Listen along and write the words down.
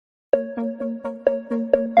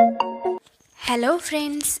Hello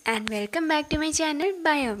friends and welcome back to my channel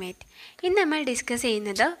Biomate. ഇന്ന് നമ്മൾ discuss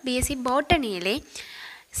ചെയ്യുന്നത് BSc ബോട്ടണിയിലെ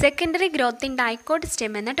secondary growth in dicot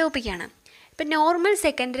stem എന്ന ടോപ്പിക്കാണ്. ഇപ്പോൾ normal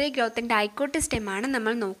secondary growth in dicot സ്റ്റെമ്മാണ്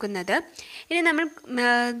നമ്മൾ നോക്കുന്നത്. ഇനി നമ്മൾ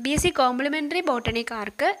BSc കോംപ്ലിമെൻ്ററി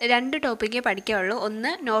ബോട്ടണിക്കാർക്ക് രണ്ട് ടോപ്പിക്കേ പഠിക്കാനുള്ളൂ.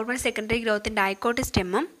 ഒന്ന് normal secondary growth in dicot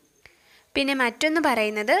സ്റ്റെമ്മും പിന്നെ മറ്റൊന്ന്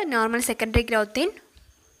പറയുന്നത് normal secondary growth in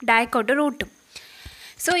dicot റൂട്ടും.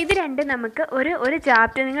 സോ ഇത് രണ്ടും നമുക്ക് ഒരു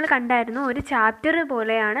ചാപ്റ്റർ നിങ്ങൾ കണ്ടായിരുന്നു, ഒരു ചാപ്റ്റർ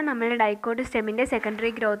പോലെയാണ് നമ്മൾ ഡൈക്കോട്ട് സ്റ്റെമ്മിൻ്റെ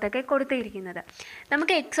സെക്കൻഡറി ഗ്രോത്ത് ഒക്കെ കൊടുത്തിരിക്കുന്നത്.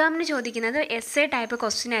 നമുക്ക് എക്സാമിന് ചോദിക്കുന്നത് എസ്സേ ടൈപ്പ്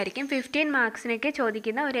ക്വസ്റ്റ്യൻ ആയിരിക്കും. 15 മാർക്സിനൊക്കെ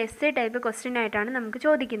ചോദിക്കുന്ന ഒരു എസ്സേ ടൈപ്പ് ക്വസ്റ്റ്യൻ ആയിട്ടാണ് നമുക്ക്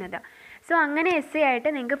ചോദിക്കുന്നത്. സോ അങ്ങനെ എസ്സേ ആയിട്ട്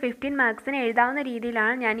നിങ്ങൾക്ക് 15 മാർക്സിന് എഴുതാവുന്ന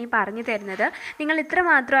രീതിയിലാണ് ഞാൻ ഈ പറഞ്ഞു തരുന്നത്. നിങ്ങൾ ഇത്ര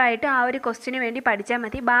മാത്രമായിട്ട് ആ ഒരു ക്വസ്റ്റ്യന് വേണ്ടി പഠിച്ചാൽ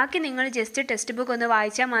മതി. ബാക്കി നിങ്ങൾ ജസ്റ്റ് ടെക്സ്റ്റ് ബുക്ക് ഒന്ന്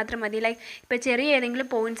വായിച്ചാൽ മാത്രം മതി. ലൈക്ക് ഇപ്പോൾ ചെറിയ ഏതെങ്കിലും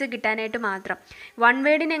പോയിൻറ്റ്സ് കിട്ടാനായിട്ട് മാത്രം, വൺ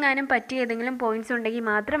വേർഡിനെങ്ങാനും പറ്റിയ ഏതെങ്കിലും പോയിൻറ്റ്സ് ഉണ്ടെങ്കിൽ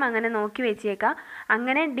മാത്രം അങ്ങനെ നോക്കി വെച്ചേക്കാം.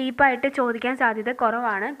 അങ്ങനെ ഡീപ്പായിട്ട് ചോദിക്കാൻ സാധ്യത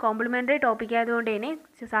കുറവാണ്. കോംപ്ലിമെൻ്ററി ടോപ്പിക് ആയതുകൊണ്ട് തന്നെ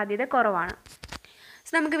സാധ്യത കുറവാണ്.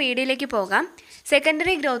 സോ നമുക്ക് വീഡിയോയിലേക്ക് പോകാം.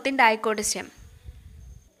 Secondary growth in dicot stem.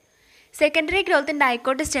 Secondary growth in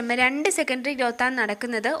dicot stem രണ്ട് സെക്കൻഡറി ഗ്രോത്താണ്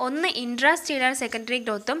നടക്കുന്നത്. ഒന്ന് ഇൻട്രാ സ്റ്റീലർ സെക്കൻഡറി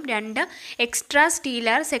ഗ്രോത്തും രണ്ട് എക്സ്ട്രാ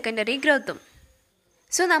സ്റ്റീലർ സെക്കൻഡറി ഗ്രോത്തും.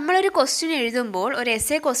 സോ നമ്മളൊരു ക്വസ്റ്റ്യൻ എഴുതുമ്പോൾ, ഒരു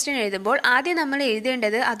എസ്സേ ക്വസ്റ്റ്യൻ എഴുതുമ്പോൾ ആദ്യം നമ്മൾ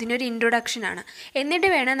എഴുതേണ്ടത് അതിനൊരു ഇൻട്രൊഡക്ഷനാണ്. എന്നിട്ട്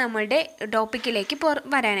വേണം നമ്മളുടെ ടോപ്പിക്കിലേക്ക്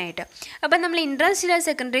വരാനായിട്ട്. അപ്പം നമ്മൾ intra stelar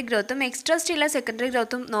secondary ഗ്രോത്തും extra stelar secondary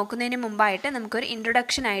ഗ്രോത്തും നോക്കുന്നതിന് മുമ്പായിട്ട് നമുക്കൊരു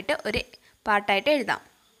ഇൻട്രൊഡക്ഷനായിട്ട് ഒരു പാർട്ടായിട്ട് എഴുതാം.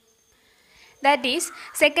 That is,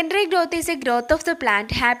 secondary growth is a growth of the plant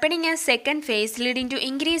happening as second phase leading to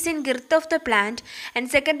increase in girth of the plant,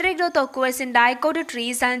 and secondary growth occurs in dicot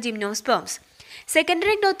trees and gymnosperms.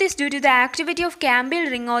 Secondary growth is due to the activity of cambial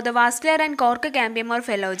ring or the vascular and cork cambium or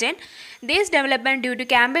phellogen. This development due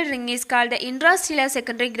to cambial ring is called the intrastellar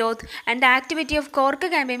secondary growth, and the activity of cork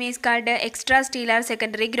cambium is called the extrastellar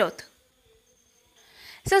secondary growth.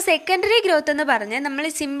 So secondary growth എന്ന് പറഞ്ഞാൽ നമ്മൾ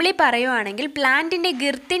simply പറയുവാണെങ്കിൽ പ്ലാന്റിൻ്റെ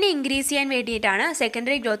ഗിർത്തിനെ increase ചെയ്യാൻ വേണ്ടിയിട്ടാണ്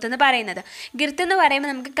secondary growth എന്ന് പറയുന്നത്. ഗിർത്ത് എന്ന് പറയുമ്പോൾ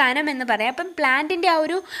നമുക്ക് കനം എന്ന് പറയാം. അപ്പം പ്ലാന്റിൻ്റെ ആ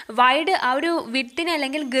ഒരു വൈഡ്, ആ ഒരു വിഡ്ത്തിനെ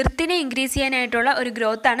അല്ലെങ്കിൽ ഗിർത്തിനെ ഇൻക്രീസ് ചെയ്യാനായിട്ടുള്ള ഒരു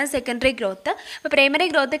ഗ്രോത്താണ് സെക്കൻഡറി ഗ്രോത്ത്. അപ്പോൾ പ്രൈമറി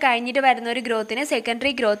ഗ്രോത്ത് കഴിഞ്ഞിട്ട് വരുന്ന ഒരു ഗ്രോത്തിനെ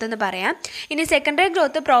സെക്കൻഡറി ഗ്രോത്ത് എന്ന് പറയാം. ഇനി സെക്കൻഡറി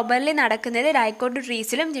ഗ്രോത്ത് പ്രോപ്പർലി നടക്കുന്നത് ഡൈക്കോട്ട്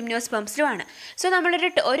ട്രീസിലും ജിംനോസ്പെംസിലുമാണ്. സോ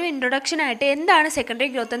നമ്മളൊരു ഇൻട്രൊഡക്ഷനായിട്ട് എന്താണ്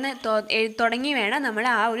സെക്കൻഡറി ഗ്രോത്ത് എന്ന് തുടങ്ങി വേണം നമ്മൾ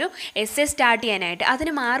ആ ഒരു എസ്സേ സ്റ്റാർട്ട് ചെയ്യാനായിട്ട്. അതിന്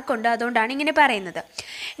മാർക്കുണ്ട്, അതുകൊണ്ടാണ് ഇങ്ങനെ പറയുന്നത്.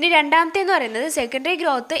 ഇനി രണ്ടാമത്തെ എന്ന് പറയുന്നത് സെക്കൻഡറി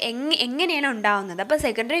ഗ്രോത്ത് എങ്ങനെയാണ് ഉണ്ടാകുന്നത്. അപ്പോൾ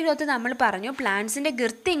സെക്കൻഡറി ഗ്രോത്ത് നമ്മൾ പറഞ്ഞു പ്ലാന്റ്സിൻ്റെ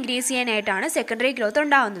ഗിർത്ത് ഇൻക്രീസ് ചെയ്യാനായിട്ടാണ് സെക്കൻഡറി ഗ്രോത്ത്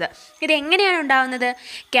ഉണ്ടാകുന്നത്. ഇത് എങ്ങനെയാണ് ഉണ്ടാകുന്നത്?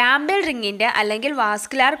 ക്യാമ്പിൾ റിങ്ങിൻ്റെ അല്ലെങ്കിൽ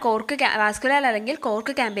വാസ്കുലാർ അല്ലെങ്കിൽ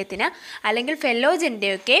കോർക്ക് ക്യാമ്പ്യത്തിന് അല്ലെങ്കിൽ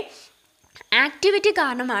ഫെല്ലോജൻ്റെയൊക്കെ ആക്ടിവിറ്റി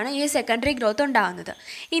കാരണമാണ് ഈ സെക്കൻഡറി ഗ്രോത്ത് ഉണ്ടാകുന്നത്.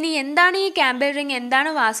 ഇനി എന്താണ് ഈ ക്യാമ്പിൾ റിങ്,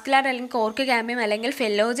 എന്താണ് വാസ്കുലാർ അല്ലെങ്കിൽ കോർക്ക് ക്യാമ്പ്യം അല്ലെങ്കിൽ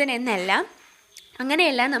ഫെല്ലോജൻ എന്നെല്ലാം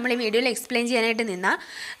അങ്ങനെയെല്ലാം നമ്മൾ ഈ വീഡിയോയിൽ എക്സ്പ്ലെയിൻ ചെയ്യാനായിട്ട് നിന്നാൽ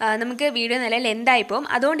നമുക്ക് വീഡിയോ നല്ല ലെന്തായിപ്പോവും.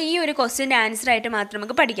 അതുകൊണ്ട് ഈ ഒരു ക്വസ്റ്റ്യൻ്റെ ആൻസറായിട്ട് മാത്രം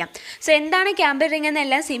നമുക്ക് പഠിക്കാം. സോ എന്താണ് ക്യാമ്പിൾ റിങ്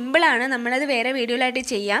എന്നെല്ലാം സിമ്പിളാണ്, നമ്മളത് വേറെ വീഡിയോയിലായിട്ട്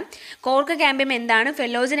ചെയ്യാം. കോർക്ക് ക്യാമ്പ്യം എന്താണ്,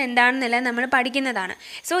 ഫെല്ലോജൻ എന്താണെന്നെല്ലാം നമ്മൾ പഠിക്കുന്നതാണ്.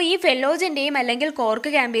 സോ ഈ ഫെല്ലോജൻ്റെയും അല്ലെങ്കിൽ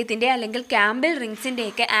കോർക്ക് ക്യാമ്പ്യത്തിൻ്റെ അല്ലെങ്കിൽ ക്യാമ്പിൾ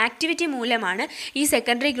റിങ്സിൻ്റെയൊക്കെ ആക്ടിവിറ്റി മൂലമാണ് ഈ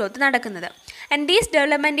സെക്കൻഡറി ഗ്രോത്ത് നടക്കുന്നത്. And this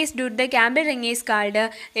development is due to the cambial ring is called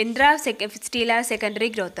intrastellar secondary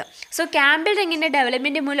growth. So cambial ringൻ്റെ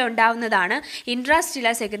development മൂലം ഉണ്ടാവുന്നതാണ്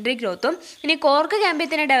ഇൻട്രാസ്റ്റീലർ സെക്കൻഡറി ഗ്രോത്തും. ഇനി കോർക്ക്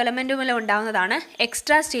ക്യാമ്പ്യത്തിൻ്റെ ഡെവലപ്മെൻറ്റ് മൂലം ഉണ്ടാവുന്നതാണ്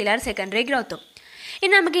എക്സ്ട്രാസ്റ്റീലർ സെക്കൻഡറി ഗ്രോത്തും.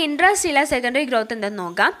 ഇനി നമുക്ക് ഇൻട്രാസ്റ്റീലർ സെക്കൻഡറി ഗ്രോത്ത് എന്തെന്ന്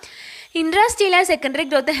നോക്കാം. Intrastellar secondary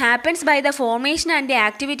growth happens by the formation and the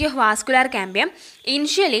activity of vascular cambium.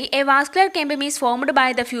 Initially, a vascular cambium is formed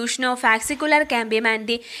by the fusion of fascicular cambium and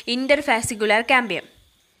the interfascicular cambium.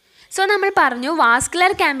 So നമ്മൾ പറഞ്ഞു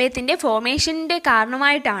vascular ക്യാമ്പ്യത്തിൻ്റെ ഫോർമേഷൻ്റെ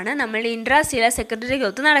കാരണമായിട്ടാണ് നമ്മൾ ഇൻട്രാസ്റ്റീലർ secondary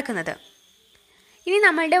growth നടക്കുന്നത്. ഇനി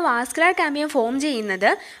നമ്മളുടെ vascular കാമ്പ്യം form ചെയ്യുന്നത്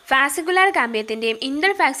ഫാസിക്കുലർ കാമ്പ്യത്തിൻ്റെയും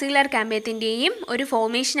ഇൻ്റർഫാസിക്കുലർ കാമ്പ്യത്തിൻ്റെയും ഒരു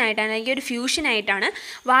ഫോർമേഷനായിട്ടാണ് അല്ലെങ്കിൽ ഒരു ഫ്യൂഷനായിട്ടാണ്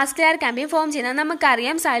വാസ്കുലർ കാമ്പ്യം ഫോം ചെയ്യുന്നത്.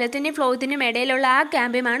 നമുക്കറിയാം സൈലത്തിൻ്റെയും ഫ്ലോത്തിൻ്റെയും ഇടയിലുള്ള ആ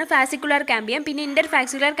കാമ്പ്യമാണ് ഫാസിക്കുലർ കാമ്പ്യം. പിന്നെ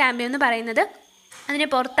ഇൻ്റർഫാസിക്കുലർ കാമ്പ്യം എന്ന് പറയുന്നത് അതിന്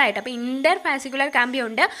പുറത്തായിട്ട്. അപ്പോൾ ഇൻ്റർഫാസിക്കുലർ കാമ്പ്യം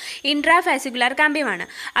ഉണ്ട്, ഇൻട്രാഫാസിക്കുലർ കാമ്പ്യമാണ്.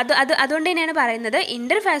 അതുകൊണ്ട് തന്നെയാണ് പറയുന്നത്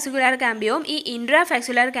ഇൻ്റർഫാസിക്കുലർ കാമ്പ്യവും ഈ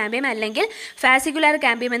ഇൻട്രാഫാസിക്കുലർ കാമ്പ്യം അല്ലെങ്കിൽ ഫാസിക്കുലർ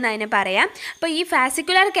കാമ്പ്യം എന്ന് അതിനെ പറയാം. അപ്പോൾ ഈ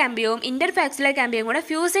ഫാസിക്കുലർ കാമ്പ്യവും ഇൻ്റർഫാസിക്കുലർ കാമ്പ്യവും കൂടെ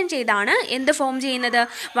ഫ്യൂസൺ ചെയ്താണ് എന്ത് ഫോം ചെയ്യുന്നത്?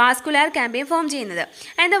 വാസ്കുലർ കാമ്പ്യം ഫോം ചെയ്യുന്നത്.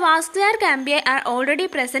 And the vascular കാമ്പ്യം are already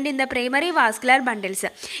present in the primary vascular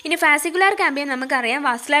bundles. ഇനി ഫാസിക്കുലർ കാമ്പ്യം നമുക്കറിയാം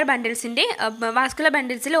വാസ്കുലർ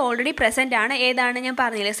ബണ്ടിൽസിൽ ഓൾറെഡി പ്രസൻറ്റ് ആണ്. ഏതാണ് ഞാൻ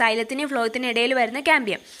പറഞ്ഞില്ലേ, സൈലത്തിനും ഫ്ലോത്തിനും ഇടയിൽ വരുന്ന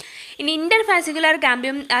കാമ്പ്യം. ഇനി interfascicular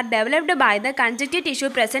cambium are developed by the conjunctive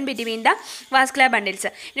tissue present between the vascular bundles.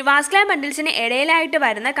 ഇനി വാസ്കുലർ ബണ്ടിൽസിന് ഇടയിലായിട്ട്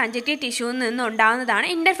വരുന്ന കൺജക്റ്റീവ് ടിഷ്യൂവിൽ നിന്ന് ഉണ്ടാകുന്നതാണ്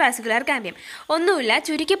ഇന്റർഫാസിക്കുലർ കാമ്പിയം. ഒന്നുമില്ല,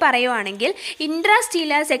 ചുരുക്കി പറയുവാണെങ്കിൽ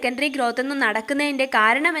ഇൻട്രാസ്റ്റീലിയർ സെക്കൻഡറി ഗ്രോത്ത് എന്ന് നടക്കുന്നതിൻ്റെ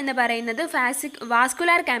കാരണം എന്ന് പറയുന്നത്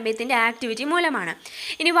വാസ്കുലർ കാമ്പിയത്തിൻ്റെ ആക്ടിവിറ്റി മൂലമാണ്.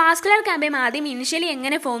 ഇനി വാസ്കുലർ കാമ്പിയം ആദ്യം ഇനിഷ്യലി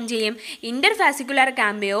എങ്ങനെ ഫോം ചെയ്യും? ഇന്റർഫാസിക്കുലർ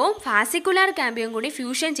കാമ്പിയവും ഫാസിക്കുലർ കാമ്പിയവും കൂടി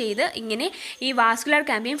ഫ്യൂഷൻ ചെയ്ത് ഇങ്ങനെ ഈ വാസ്കുലർ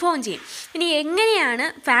കാമ്പിയം ഫോം ചെയ്യും. ഇനി എങ്ങനെയാണ്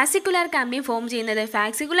ഫാസിക്കുലർ കാമ്പിയം ഫോം ചെയ്യുന്നത്?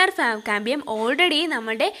 ഫാസിക്കുലർ കാമ്പിയം ഓൾറെഡി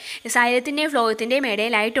നമ്മുടെ സൈലത്തിൻ്റെയും ഫ്ലോയത്തിൻ്റെയും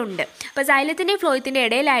ഇടയിലായിട്ടുണ്ട്. അപ്പോൾ സൈലത്തിൻ്റെയും ഫ്ലോയത്തിൻ്റെ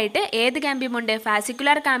ഇടയിലായിട്ട് ഏത് കാമ്പിയമുണ്ട്?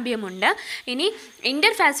 ഫാസിക്കുലർ കാമ്പിയമുണ്ട്. ഇനി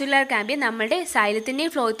ഇന്റർഫാസിക്കുലർ കാമ്പിയം നമ്മുടെ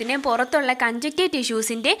സൈലത്തിൻ്റെയും ഫ്ലോയത്തിൻ്റെയും പുറത്തുള്ള കൺജക്റ്റീവ്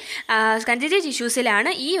ടിഷ്യൂസിലാണ്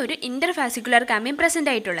ഈ ഒരു ഇന്റർഫാസിക്കുലർ കാമ്പിയം പ്രസൻ്റ്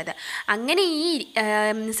ആയിട്ടുള്ളത്. അങ്ങനെ ഈ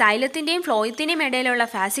സൈലത്തിൻ്റെയും ഫ്ലോയത്തിൻ്റെയും ഇടയിലുള്ള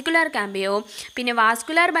ഫാസിക്കുലർ കാമ്പിയവും പിന്നെ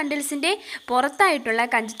വാസ്കുലർ ബണ്ടിൽസിൻ്റെ പുറത്തായിട്ടുള്ള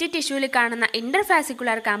കൺജക്റ്റീവ് ടിഷ്യൂവിൽ കാണുന്ന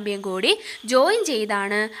ഇന്റർഫാസിക്കുലർ കാമ്പിയം കൂടി ജോയിൻ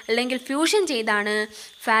ചെയ്താണ് അല്ലെങ്കിൽ ഫ്യൂഷൻ ചെയ്താണ്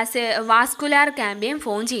വാസ്കുലർ കാമ്പിയം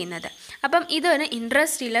ഫോം ചെയ്യുന്നത്. അപ്പം ഇതാണ്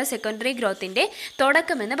ഇൻട്രാസ്റ്റീലിയർ സെക്കൻഡറി ഗ്രോത്തിൻ്റെ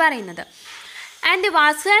തുടക്കമെന്ന് പറയുന്നത്. And the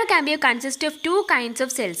vascular cambium consist of 2 kinds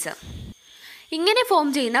of cells. ഇങ്ങനെ ഫോം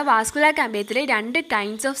ചെയ്യുന്ന വാസ്കുലർ കാമ്പിയത്തിൽ 2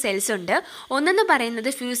 kinds ഓഫ് സെൽസ് ഉണ്ട്. ഒന്നെന്ന് പറയുന്നത്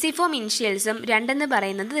ഫ്യൂസിഫോം ഇനിഷ്യൽസും രണ്ടെന്ന്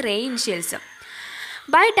പറയുന്നത് ray ഇനിഷ്യൽസും.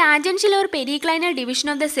 By tangential or periclinal division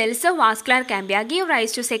of the cells of vascular cambia give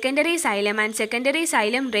rise to secondary xylem and secondary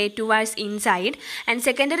xylem ray towards inside and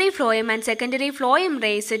secondary phloem and secondary phloem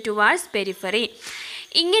rays towards periphery.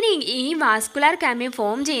 ഇങ്ങനെ ഈ vascular cambium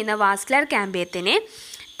form ചെയ്യുന്ന vascular കാമ്പിയത്തിന്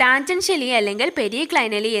tangentially അല്ലെങ്കിൽ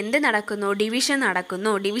പെരിക്ലൈനലി എന്ത് നടക്കുന്നു? Division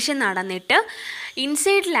നടക്കുന്നു. Division നടന്നിട്ട്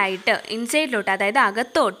ഇൻസൈഡിലോട്ട് അതായത്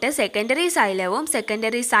അകത്തോട്ട് സെക്കൻഡറി സൈലവും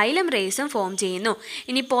സെക്കൻഡറി സൈലം റേസും ഫോം ചെയ്യുന്നു.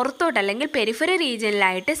 ഇനി പുറത്തോട്ട് അല്ലെങ്കിൽ periphery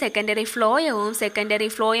റീജിയനിലായിട്ട് secondary ഫ്ലോയവും secondary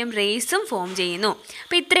phloem റേസും form ചെയ്യുന്നു.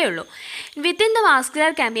 അപ്പോൾ ഇത്രയേ ഉള്ളൂ. Within the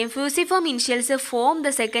vascular cambium fusiform initials form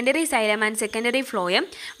the secondary xylem and secondary phloem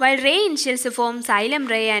while ray initials form xylem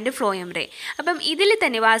ray and phloem ray. അപ്പം ഇതിൽ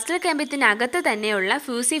തന്നെ വാസ്കുലർ കാമ്പിയത്തിനകത്ത് തന്നെയുള്ള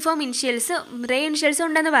ഫ്യൂസിഫോം ഇനിഷ്യൽസ് റേ ഇനിഷ്യൽസ്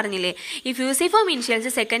ഉണ്ടെന്ന് പറഞ്ഞില്ലേ? ഈ ഫ്യൂസിഫോം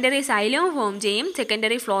ഇനിഷ്യൽസ് സെക്കൻഡറി സൈലവും ഫോം ചെയ്യും,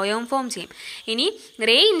 secondary ഫ്ലോയവും form ചെയ്യും. ഇനി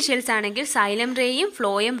റേ ഇനിഷ്യൽസ് ആണെങ്കിൽ സൈലം റേയും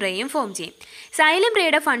ഫ്ലോയം റേയും ഫോം ചെയ്യും. സൈലം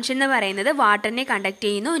റേയുടെ ഫംഗ്ഷൻ എന്ന് പറയുന്നത് വാട്ടറിനെ കണ്ടക്ട്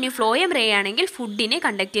ചെയ്യുന്നു. ഇനി ഫ്ലോയം റേ ആണെങ്കിൽ ഫുഡിനെ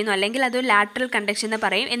കണ്ടക്ട് ചെയ്യുന്നു, അല്ലെങ്കിൽ അതൊരു ലാറ്ററൽ കണ്ടക്ഷൻ എന്ന്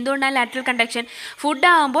പറയും. എന്തുകൊണ്ടാണ് ലാറ്ററൽ കണ്ടക്ഷൻ? ഫുഡ്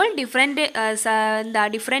ആകുമ്പോൾ ഡിഫറെൻറ്റ്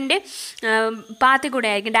പാത്തിൽ കൂടെ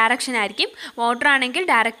ആയിരിക്കും, ഡയറക്ഷൻ ആയിരിക്കും. വാട്ടർ ആണെങ്കിൽ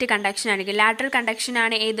ഡയറക്റ്റ് കണ്ടക്ഷൻ ആയിരിക്കും. ലാറ്ററൽ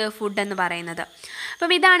കണ്ടക്ഷനാണ് ഏത്? ഫുഡ് എന്ന് പറയുന്നത്.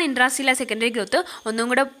 അപ്പം ഇതാണ് ഇൻട്രാസ്റ്റീലിയർ സെക്കൻഡറി ഗ്രോത്ത്. ഒന്നും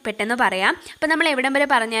കൂടെ പെട്ടെന്ന് പറയാം. അപ്പം നമ്മൾ എവിടം വരെ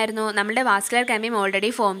പറഞ്ഞായിരുന്നു? നമ്മുടെ വാസ്കുലർ കാമ്പിയം ഓൾറെഡി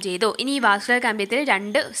ഫോം ചെയ്തു. ഇനി ഈ വാസ്കുലർ കാമ്പിയത്തിൽ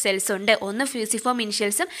 2 സെൽസ് ഉണ്ട്. ഒന്ന് ഫ്യൂസിഫോം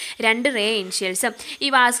ഇനിഷ്യൽസും 2 റേ ഇനിഷ്യൽസും. ഈ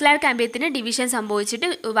വാസ്കുലർ കാമ്പിയത്തിന് ഡിവിഷൻ സംഭവിച്ചിട്ട്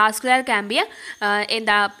വാസ്കുലർ കാമ്പിയ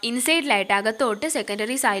ഇൻസൈഡിലായിട്ട് അകത്തോട്ട്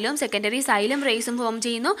സെക്കൻഡറി സൈലവും സെക്കൻഡറി സൈലം റേസും ഫോം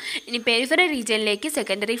ചെയ്യുന്നു. ഇനി peripheral റീജിയനിലേക്ക്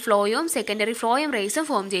secondary ഫ്ലോയും secondary phloem റേസും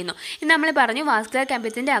form ചെയ്യുന്നു. ഇനി നമ്മൾ പറഞ്ഞു വാസ്കുലർ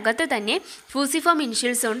കാമ്പിയത്തിൻ്റെ അകത്ത് തന്നെ ഫ്യൂസിഫോം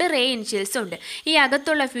ഇനിഷ്യൽസും ഉണ്ട്, റേ ഇനിഷ്യൽസും ഉണ്ട്. ഈ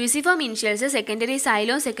അകത്തുള്ള fusiform initials secondary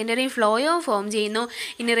സൈലവും secondary ഫ്ലോയും form ചെയ്യുന്നു.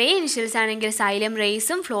 ഇനി റേ ഇനിഷ്യൽസ് ആണെങ്കിൽ സൈലം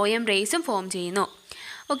റേസും ഫ്ലോയം റേസും ഫോം ചെയ്യുന്നു.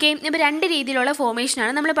 ഓക്കെ, ഇപ്പോൾ 2 രീതിയിലുള്ള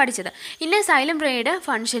ഫോർമേഷനാണ് നമ്മൾ പഠിച്ചത്. ഇന്ന് സൈലം റേയുടെ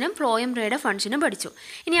ഫംഗ്ഷനും ഫ്ലോയം റേയുടെ ഫംഗ്ഷനും പഠിച്ചു.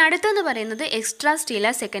 ഇനി അടുത്തെന്ന് പറയുന്നത് എക്സ്ട്രാ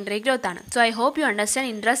സ്റ്റീലർ സെക്കൻഡറി ഗ്രോത്ത് ആണ്. So I hope you understand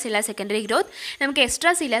intra stelar secondary growth. നമുക്ക്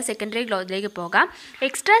എക്സ്ട്രാ സ്റ്റീലർ സെക്കൻഡറി ഗ്രോത്തിലേക്ക് പോകാം.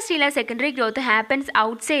 Extra stelar secondary growth happens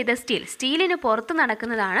outside the steel. സ്റ്റീലിന് പുറത്ത്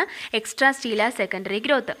നടക്കുന്നതാണ് extra stelar secondary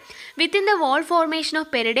growth. Within the wall formation of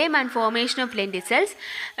periderm and formation of lenticels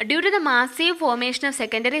due to the massive formation of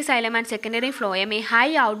secondary xylem and secondary phloem A high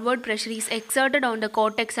outward pressure is exerted on the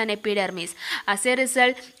cortex and epidermis. As a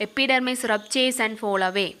result, epidermis ruptures and fall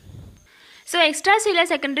away. So extra stelar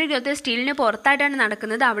secondary growth സ്റ്റീലിന് പുറത്തായിട്ടാണ്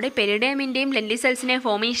നടക്കുന്നത്. അവിടെ പെരിഡേമിൻ്റെയും ലെൻറ്റിസെൽസിൻ്റെയും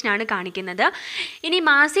ഫോർമേഷനാണ് കാണിക്കുന്നത്. ഇനി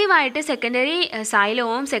മാസീവായിട്ട് secondary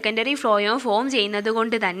സൈലവും secondary ഫ്ലോയും form ചെയ്യുന്നത്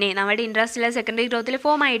കൊണ്ട് തന്നെ നമ്മുടെ ഇൻട്രാസ്റ്റീലർ secondary ഗ്രോത്തിൽ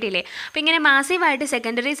form ആയിട്ടില്ലേ? അപ്പോൾ ഇങ്ങനെ മാസീവായിട്ട്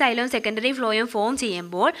സെക്കൻഡറി സൈലവും സെക്കൻഡറി ഫ്ലോയും ഫോം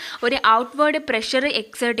ചെയ്യുമ്പോൾ ഒരു ഔട്ട്വേർഡ് പ്രഷർ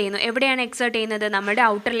എക്സേർട്ട് ചെയ്യുന്നു. എവിടെയാണ് എക്സേർട്ട് ചെയ്യുന്നത്? നമ്മുടെ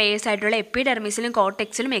ഔട്ടർ ലെയേഴ്സ് ആയിട്ടുള്ള എപ്പിഡെർമിസിലും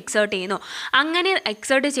കോർട്ടെക്സിലും എക്സേർട്ട് ചെയ്യുന്നു. അങ്ങനെ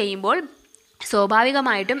എക്സേർട്ട് ചെയ്യുമ്പോൾ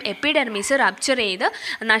സ്വാഭാവികമായിട്ടും എപ്പിഡെർമിസ് റപ്ചർ ചെയ്ത്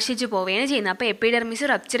നശിച്ചു പോവുകയാണ് ചെയ്യുന്നത്. അപ്പോൾ എപ്പിഡെർമിസ്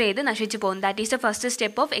റപ്ചർ ചെയ്ത് നശിച്ചു പോകും. That is the first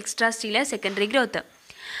step of extra stelar secondary growth.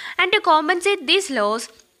 And to compensate these loss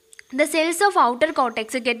the cells of outer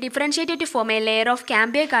cortex get differentiated to form a layer of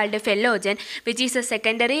cambium called phellogen, which is a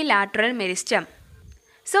secondary lateral meristem.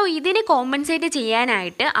 So ഇതിനെ compensate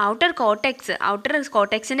ചെയ്യാനായിട്ട് outer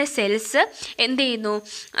കോർട്ടെക്സിൻ്റെ cells എന്ത് ചെയ്യുന്നു,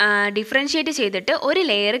 differentiate ചെയ്തിട്ട് ഒരു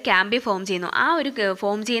layer ക്യാമ്പി form ചെയ്യുന്നു.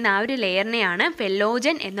 Form ചെയ്യുന്ന ആ ഒരു ലെയറിനെയാണ്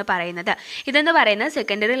ഫെല്ലോജൻ എന്ന് പറയുന്നത്. ഇതെന്ന് പറയുന്നത്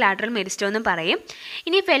സെക്കൻഡറി ലാറ്ററൽ മെരിസ്റ്റം എന്നും പറയും.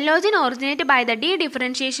 ഇനി phellogen originate by the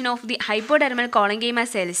differentiation of the ഹൈപ്പോഡെർമൽ കോളൻകീമ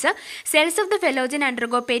cells of the phellogen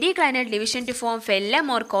undergo പെരിക്ലൈനൽ division to form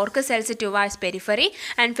phellem or cork cells towards periphery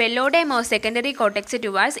and ഫെല്ലോഡേം or secondary cortex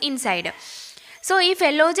towards inside. So ഈ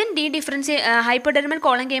phellogen ഹൈപ്പോഡെർമൽ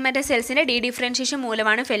കോളൻകീമാറ്റ സെൽസിൻ്റെ differentiation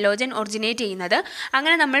മൂലമാണ് phellogen originate ചെയ്യുന്നത്.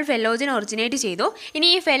 അങ്ങനെ നമ്മൾ phellogen originate ചെയ്തു. ഇനി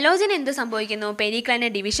ഈ phellogen എന്ത് സംഭവിക്കുന്നു,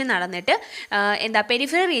 പെരിക്ലൈനൽ ഡിവിഷൻ നടന്നിട്ട്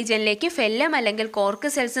പെരിഫറൽ റീജിയനിലേക്ക് ഫെല്ലം അല്ലെങ്കിൽ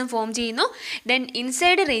കോർക്ക് സെൽസും ഫോം ചെയ്യുന്നു. ദെൻ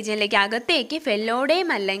ഇൻസൈഡ് റീജിയനിലേക്ക് അകത്തേക്ക് ഫെല്ലോഡേം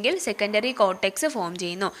അല്ലെങ്കിൽ സെക്കൻഡറി കോർട്ടെക്സ് ഫോം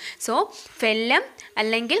ചെയ്യുന്നു. സോ ഫെല്ലം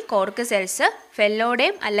അല്ലെങ്കിൽ കോർക്ക് സെൽസ്,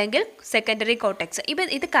 ഫെല്ലോഡേം അല്ലെങ്കിൽ സെക്കൻഡറി കോർട്ടെക്സ്,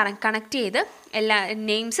 ഇത് കണക്ട് ചെയ്ത് എല്ലാ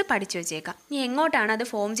നെയിംസ് പഠിച്ചു വെച്ചേക്കാം. ഇനി എങ്ങോട്ടാണ് അത്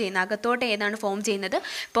ഫോം ചെയ്യുന്നത്, അകത്തോട്ട് ഏതാണ് ഫോം ചെയ്യുന്നത്,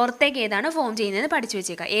 പുറത്തേക്ക് ഏതാണ് ഫോം ചെയ്യുന്നത് പഠിച്ചു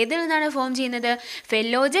വെച്ചേക്കാം. ഏതിൽ നിന്നാണ് ഫോം ചെയ്യുന്നത്,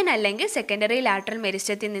 ഫെല്ലോജൻ അല്ലെങ്കിൽ സെക്കൻഡറി ലാറ്ററൽ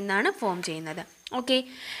മെരിസ്റ്റത്തിൽ നിന്നാണ് ഫോം ചെയ്യുന്നത്. Okay,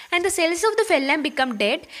 and the cells of the phellem become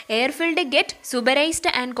dead, air-filled, get suberized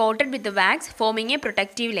and coated with the wax, forming a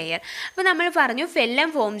protective layer. അപ്പോൾ നമ്മൾ പറഞ്ഞു ഫെല്ലം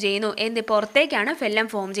ഫോം ചെയ്യുന്നു, പുറത്തേക്കാണ് ഫെല്ലം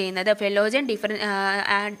ഫോം ചെയ്യുന്നത്. ഫെല്ലോജൻ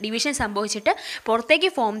ഡിവിഷൻ സംഭവിച്ചിട്ട് പുറത്തേക്ക്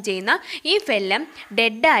ഫോം ചെയ്യുന്ന ഈ ഫെല്ലം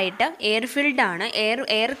ഡെഡായിട്ട് എയർ-ഫിൽഡ് ആണ്,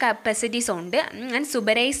 എയർ കപ്പാസിറ്റീസ് ഉണ്ട്, ആൻഡ്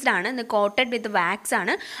സുബറൈസ്ഡ് ആണ്, കോട്ടഡ് വിത്ത് വാക്സ്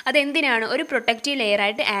ആണ്. അതെന്തിനാണ്, ഒരു പ്രൊട്ടക്റ്റീവ്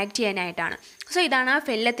ലെയറായിട്ട് ആക്ട് ചെയ്യാനായിട്ടാണ്. സോ ഇതാണ് ആ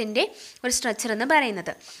ഫെല്ലത്തിൻ്റെ ഒരു സ്ട്രക്ചർ എന്ന്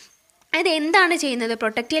പറയുന്നത്. അത് എന്താണ് ചെയ്യുന്നത്,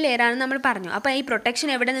 പ്രൊട്ടക്റ്റീവ് ലെയർ ആണെന്ന് നമ്മൾ പറഞ്ഞു. അപ്പോൾ ഈ പ്രൊട്ടക്ഷൻ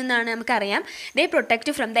എവിടെ നിന്നാണ് നമുക്കറിയാം, ദേ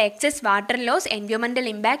protect from the excess water loss, environmental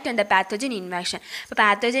impact and the pathogen invasion. അപ്പോൾ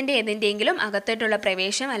പാത്തോജൻ്റെ ഏതിൻ്റെയെങ്കിലും അകത്തോട്ടുള്ള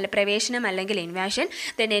പ്രവേശനം അല്ലെങ്കിൽ ഇൻവാഷൻ,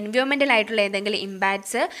 ദെൻ എൻവയോൺമെൻറ്റൽ ആയിട്ടുള്ള ഏതെങ്കിലും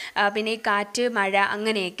ഇമ്പാക്ട്സ്, പിന്നെ ഈ കാറ്റ്, മഴ,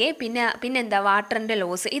 അങ്ങനെയൊക്കെ, പിന്നെന്താ വാട്ടറിൻ്റെ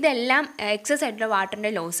ലോസ്, ഇതെല്ലാം എക്സസ് ആയിട്ടുള്ള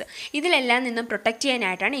വാട്ടറിൻ്റെ ലോസ്, ഇതിലെല്ലാം നിന്നും പ്രൊട്ടക്റ്റ്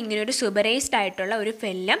ചെയ്യാനായിട്ടാണ് ഇങ്ങനൊരു സുബറൈസ്ഡ് ആയിട്ടുള്ള ഒരു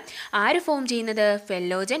ഫെല്ലം ഫോം ചെയ്യുന്നത്,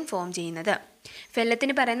 ഫെല്ലോജൻ ഫോം ചെയ്യുന്നത്.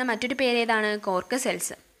 ഫെല്ലത്തിന് പറയുന്ന മറ്റൊരു പേര് ഏതാണ്, കോർക്ക്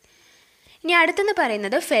സെൽസ്. ഇനി അടുത്തെന്ന്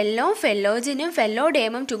പറയുന്നത് ഫെല്ലോജനും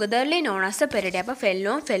ഫെല്ലോഡേമും ടുഗദർലി നോൺ ആസ് എ പെരിഡേ. അപ്പോൾ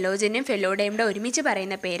ഫെല്ലോജനും ഫെല്ലോഡേമിൻ്റെ ഒരുമിച്ച്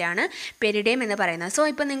പറയുന്ന പേരാണ് പെരിഡേം എന്ന് പറയുന്നത്. സോ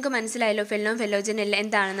ഇപ്പോൾ നിങ്ങൾക്ക് മനസ്സിലായല്ലോ ഫെല്ലോജൻ എല്ലാം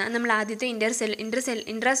എന്താണെന്ന്. നമ്മൾ ആദ്യത്തെ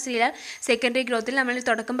ഇൻട്രാസെല്ലുലാർ സെക്കൻഡറി ഗ്രോത്തിൽ നമ്മൾ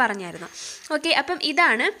തുടക്കം പറഞ്ഞായിരുന്നു. ഓക്കെ, അപ്പം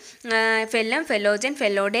ഇതാണ് ഫെല്ലോജൻ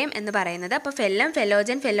ഫെല്ലോഡേം എന്ന് പറയുന്നത്. അപ്പോൾ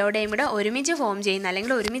ഫെല്ലോജൻ ഫെല്ലോഡേമിയുടെ ഒരുമിച്ച് ഫോം ചെയ്യുന്ന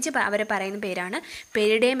അല്ലെങ്കിൽ ഒരുമിച്ച് അവരെ പറയുന്ന പേരാണ്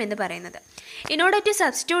പെരിഡേം എന്ന് പറയുന്നത്. In order to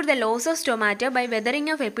substitute the loss of stomata by weathering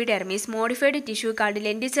of epidermis, modified tissue called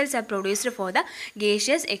lenticels are produced for the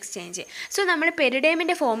gaseous exchange. So നമ്മൾ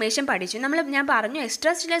പെരിഡേമിൻ്റെ ഫോർമേഷൻ പഠിച്ചു. ഞാൻ പറഞ്ഞു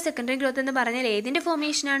എക്സ്ട്രാ സെല്ലുലാർ സെക്കൻഡറി ഗ്രോത്ത് എന്ന് പറഞ്ഞാൽ ഏതിൻ്റെ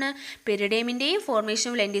ഫോർമേഷനാണ്, പെരിഡേമിൻ്റെയും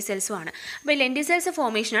ഫോർമേഷനും ലെൻറ്റിസെൽസും ആണ്. അപ്പോൾ ലെൻറ്റിസെൽസ്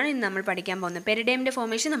ഫോർമേഷനാണ് ഇന്ന് നമ്മൾ പഠിക്കാൻ പോകുന്നത്. പെരിഡേമിൻ്റെ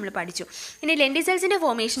ഫോർമേഷൻ നമ്മൾ പഠിച്ചു. ഇനി ലെൻറ്റിസെൽസിൻ്റെ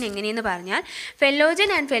ഫോർമേഷൻ എങ്ങനെയെന്ന് പറഞ്ഞാൽ,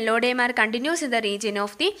 phellogen and ഫെല്ലോഡേം R continuous in the region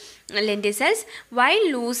of the lenticels, while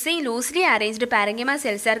loosely arranged parenchyma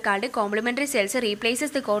cells are called complementary cells,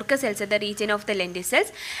 replaces the cork cells at the region of the lenticels,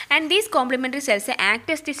 and these complementary cells act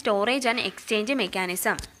as the storage and exchange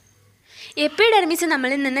mechanism. Epidermis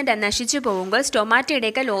നമ്മളിൽ നിന്ന് നശിച്ചു പോകുമ്പോൾ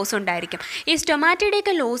സ്റ്റൊമാറ്റയുടെയൊക്കെ loss ഉണ്ടായിരിക്കും. ഈ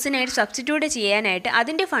സ്റ്റൊമാറ്റയുടെയൊക്കെ ലോസിനായിട്ട് substitute ചെയ്യാനായിട്ട്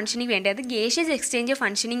അതിൻ്റെ functioning വേണ്ടി അത് ഗേഷ്യസ് എക്സ്ചേഞ്ച്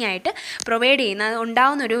ഫംഗ്ഷനിങ് ആയിട്ട് പ്രൊവൈഡ് ചെയ്യുന്ന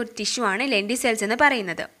ഉണ്ടാവുന്ന ഒരു ടിഷ്യൂ ആണ് ലെൻറ്റിസെൽസ് എന്ന്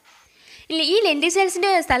പറയുന്നത്. ഈ ലെൻറ്റിസെൽസിൻ്റെ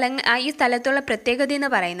ഈ സ്ഥലത്തുള്ള പ്രത്യേകത എന്ന്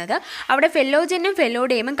പറയുന്നത് അവിടെ ഫെല്ലോജനും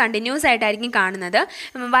ഫെല്ലോഡേമും കണ്ടിന്യൂസ് ആയിട്ടായിരിക്കും കാണുന്നത്.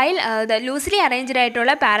 വൈൽ ലൂസ്ലി അറേഞ്ച്ഡ്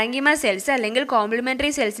ആയിട്ടുള്ള പാരങ്കിമ സെൽസ് അല്ലെങ്കിൽ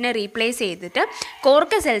കോംപ്ലിമെൻ്ററി സെൽസിനെ റീപ്ലേസ് ചെയ്തിട്ട്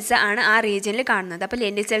കോർക്ക് സെൽസ് ആണ് ആ റീജിയനിൽ കാണുന്നത്. അപ്പോൾ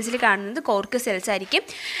ലെൻറ്റിസെൽസിൽ കാണുന്നത് കോർക്ക് സെൽസ് ആയിരിക്കും.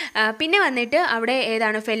 പിന്നെ വന്നിട്ട് അവിടെ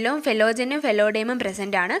ഏതാണ് ഫെല്ലോജനും ഫെല്ലോഡേമും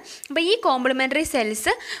പ്രസൻ്റ് ആണ്. അപ്പോൾ ഈ കോംപ്ലിമെൻ്ററി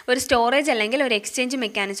സെൽസ് ഒരു സ്റ്റോറേജ് അല്ലെങ്കിൽ ഒരു എക്സ്ചേഞ്ച്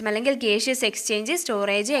മെക്കാനിസം അല്ലെങ്കിൽ gaseous exchange,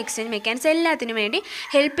 storage, exchange mechanism എല്ലാത്തിനും വേണ്ടി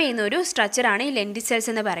ഹെൽപ്പ് ചെയ്യുന്ന ഒരു സ്ട്രക്ചറാണ് ഈ ലെൻറ്റിസെൽസ്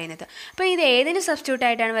എന്ന് പറയുന്നത്. അപ്പോൾ ഇത് ഏതിന് സബ്സ്റ്റിറ്റ്യൂട്ട്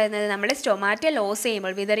ആയിട്ടാണ് വരുന്നത്, നമ്മൾ സ്റ്റൊമാറ്റ ലോസ്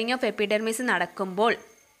ചെയ്യുമ്പോൾ, വിതറിങ് ഓഫ് എപ്പിഡെർമിസ് നടക്കുമ്പോൾ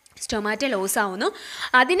സ്റ്റൊമാറ്റ ലോസ് ആവുന്നു,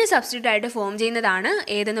 അതിന് സബ്സ്റ്റിറ്റ്യൂട്ട് ആയിട്ട് ഫോം ചെയ്യുന്നതാണ്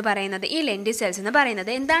ഏതെന്ന് പറയുന്നത്, ഈ ലെൻറ്റിസെൽസ് എന്ന്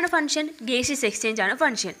പറയുന്നത്. എന്താണ് ഫംഗ്ഷൻ, ഗേഷ്യസ് എക്സ്ചേഞ്ച് ആണ്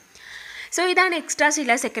ഫംഗ്ഷൻ. സോ ഇതാണ് എക്സ്ട്രാ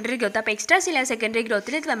സെല്ലുലാർ സെക്കൻഡറി ഗ്രോത്ത്. അപ്പോൾ എക്സ്ട്രാ സെല്ലുലാർ സെക്കൻഡറി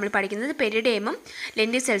ഗ്രോത്തിൽ നമ്മൾ പഠിക്കുന്നത് പെരിഡേമും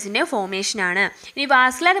ലെൻറ്റിസെൽസിൻ്റെ ഫോർമേഷനാണ്. ഇനി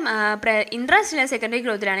വാസ്കുലർ ഇൻട്രാ സെല്ലുലാർ സെക്കൻഡറി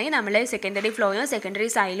ഗ്രോത്തിലാണെങ്കിൽ നമ്മൾ സെക്കൻഡറി ഫ്ലോയും സെക്കൻഡറി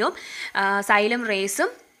സൈലും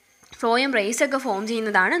റേസും ഫ്ലോയും റേസൊക്കെ ഫോം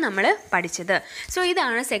ചെയ്യുന്നതാണ് നമ്മൾ പഠിച്ചത്. സോ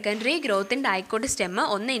ഇതാണ് സെക്കൻഡറി ഗ്രോത്തിൻ്റെ ഡൈക്കോട്ട് സ്റ്റെമ്മ്.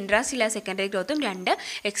 ഒന്ന് ഇൻട്രാസ്റ്റീലർ സെക്കൻഡറി ഗ്രോത്തും രണ്ട്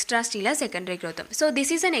എക്സ്ട്രാസ്റ്റീലർ secondary ഗ്രോത്തും. So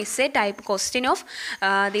this is N essay type question of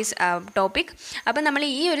this topic. അപ്പോൾ നമ്മൾ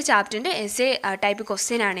ഈ ഒരു ചാപ്റ്ററിൻ്റെ എസ്സേ ടൈപ്പ്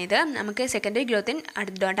ക്വസ്റ്റ്യൻ ആണിത്. നമുക്ക് സെക്കൻഡറി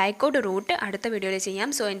ഗ്രോത്തിൻ്റെ ഡൈക്കോട്ട് റൂട്ട് അടുത്ത വീഡിയോയിൽ ചെയ്യാം.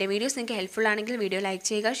 സോ എൻ്റെ വീഡിയോസ് നിങ്ങൾക്ക് ഹെൽപ്ഫുൾ ആണെങ്കിൽ വീഡിയോ ലൈക്ക്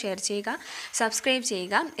ചെയ്യുക, ഷെയർ ചെയ്യുക, സബ്സ്ക്രൈബ്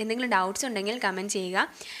ചെയ്യുക. എന്തെങ്കിലും ഡൗട്ട്സ് ഉണ്ടെങ്കിൽ കമൻറ്റ് ചെയ്യുക.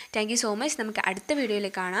 Thank you so much. നമുക്ക് അടുത്ത വീഡിയോയിൽ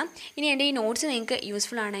കാണാം. ഇനി എൻ്റെ ഈ നോട്ട്സ് നിങ്ങൾക്ക്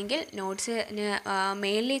യൂസ്ഫുൾ ആണെങ്കിൽ നോട്ട്സിന്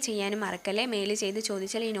മെയിലിൽ ചെയ്യാനും മറക്കല്ലേ. മെയിൽ ചെയ്ത്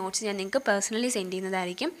ചോദിച്ചാൽ ഈ നോട്ട്സ് ഞാൻ നിങ്ങൾക്ക് പേഴ്സണലി സെൻഡ്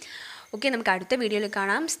ചെയ്യുന്നതായിരിക്കും. ഓക്കെ, നമുക്ക് അടുത്ത വീഡിയോയിൽ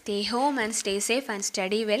കാണാം. Stay home and stay safe and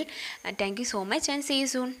study well. Thank you so much and see you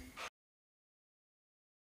soon.